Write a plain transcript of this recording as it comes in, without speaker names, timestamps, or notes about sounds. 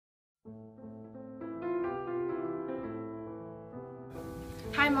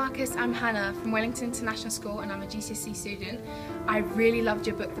Hi Marcus, I'm Hannah from Wellington International School and I'm a GCSE student. I really loved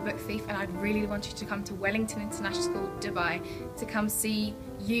your book, The Book Thief, and I'd really want you to come to Wellington International School, Dubai, to come see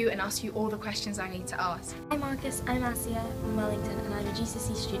you and ask you all the questions I need to ask. Hi Marcus, I'm Asia from Wellington and I'm a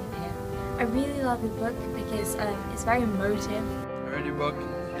GCSE student here. I really love your book because it's very emotive. I read your book,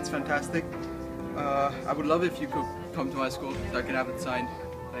 it's fantastic. I would love if you could come to my school so I can have it signed.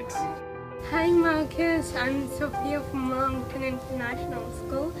 Thanks. Hi Marcus, I'm Sophia from Wellington International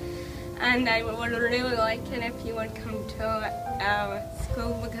School and I would really like it if you would come to our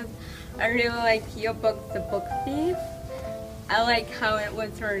school because I really like your book, The Book Thief. I like how it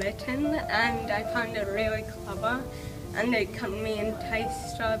was written and I found it really clever and it kept me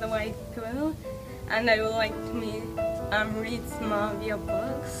enticed all the way through, and I would like to read some more of your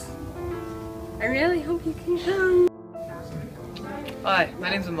books. I really hope you can come. Hi, my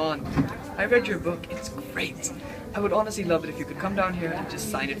name's Aman. I read your book, it's great. I would honestly love it if you could come down here and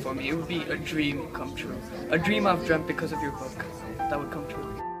just sign it for me. It would be a dream come true. A dream I've dreamt because of your book. That would come true.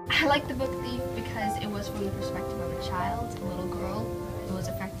 I like The Book Thief because it was from the perspective of a child, a little girl who was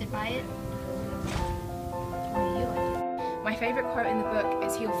affected by it. What do you like? My favourite quote in the book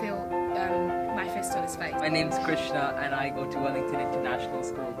is "He'll feel my fist on his face." My name's Krishna and I go to Wellington International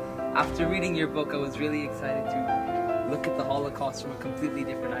School. After reading your book, I was really excited to look at the Holocaust from a completely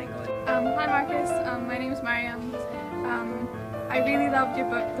different angle. Hi Marcus, my name is Mariam. I really loved your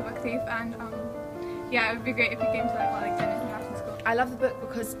book, The Book Thief, and yeah, it would be great if you came to Wellington International School. I love the book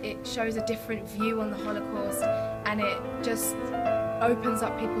because it shows a different view on the Holocaust and it just opens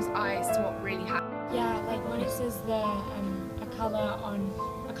up people's eyes to what really happened. Yeah, like when it says a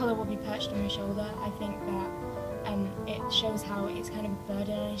colour will be perched on your shoulder, I think that it shows how it's kind of a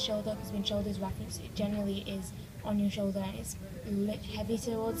burden on his shoulder, because when shoulder's referenced, it generally is on your shoulder and it's heavy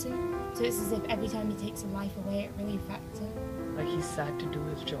towards him. So it's as if every time he takes a life away, it really affects him. Like he's sad to do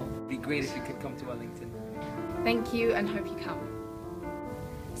his job. It'd be great if you could come to Wellington. Thank you and hope you come.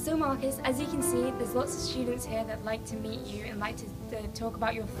 So Marcus, as you can see, there's lots of students here that like to meet you and like to talk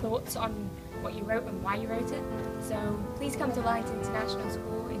about your thoughts on what you wrote and why you wrote it. So please come to Wellington International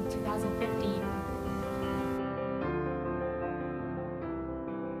School in 2015.